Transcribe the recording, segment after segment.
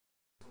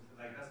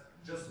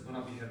just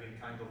gonna be having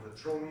kind of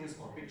the drawings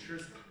or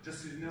pictures,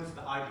 just to denote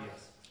the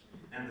ideas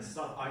and the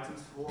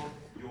sub-items for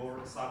your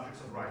subjects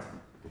of writing.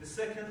 The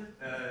second,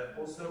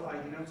 also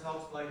I denote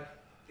out like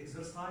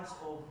exercise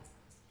of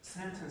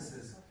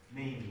sentences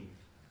naming.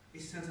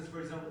 Each sentence,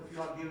 for example, if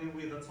you are dealing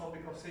with a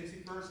topic of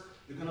safety first,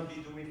 you're going to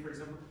be doing, for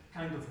example,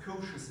 kind of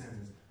caution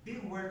sentence. Be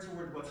aware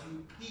toward what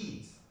you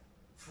eat.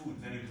 Food,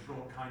 then you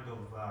throw kind of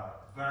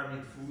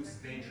varied foods,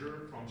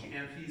 danger from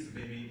GMPs,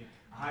 maybe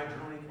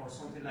hydronic or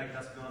something like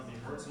that's going to be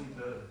hurting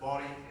the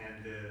body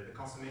and the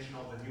consummation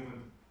of the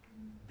human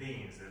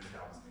beings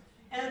themselves.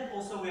 And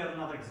also we have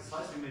another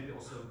exercise, we may be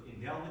also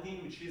involved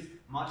within, which is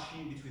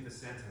matching between the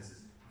sentences.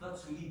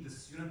 That's to lead the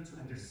student to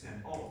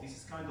understand, oh, this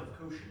is kind of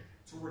caution.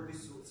 Toward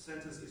this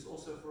sentence is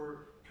also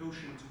for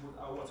caution toward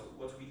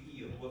what we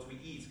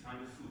eat, kind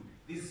of food.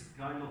 This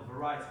kind of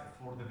variety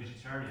for the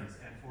vegetarians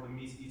and for the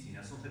meat eating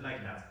and something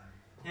like that.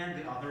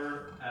 And the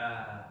other,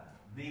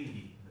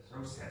 mainly the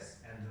process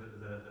and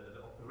the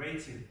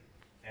operative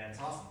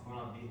task is going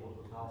to be all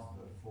about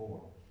the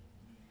form.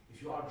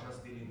 If you are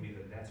just dealing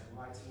with the letter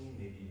writing,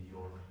 maybe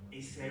your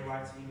essay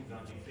writing, you're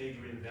going to be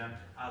figuring them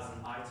as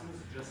an item,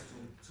 just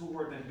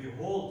toward and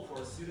behold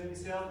for a student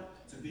himself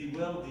to be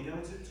well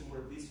denoted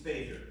toward this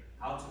figure.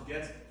 How to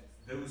get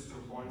those 2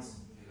 points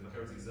in the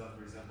third exam,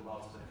 for example,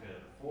 out of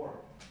the form.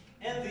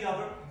 And the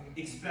other,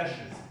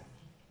 expressions.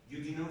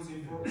 You denote for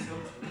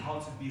yourself how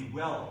to be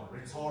well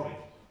rhetoric.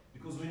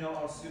 Because we know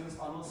our students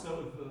are not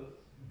so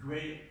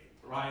great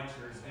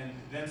writers and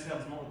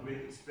themselves not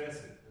great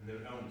expressive in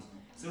their own.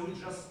 So we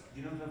just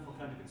denote them for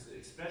kind of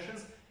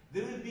expressions.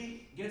 They will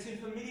be getting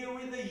familiar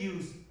with the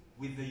use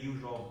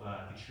of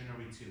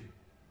dictionary too.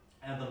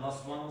 And the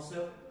last one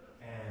also,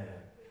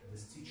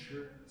 this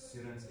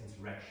teacher-student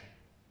interaction.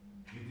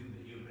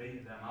 You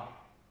bring them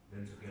up,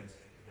 then to get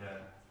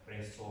the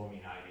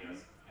brainstorming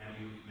ideas, and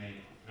you may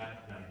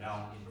write them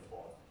down in the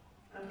board.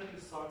 And then you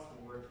start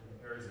to work in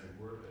pairs and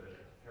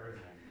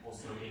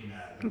also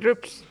in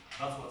groups.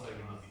 That's what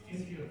I'm going to be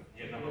teaching you.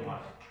 Yeah, number one.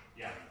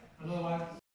 Yeah. Another one.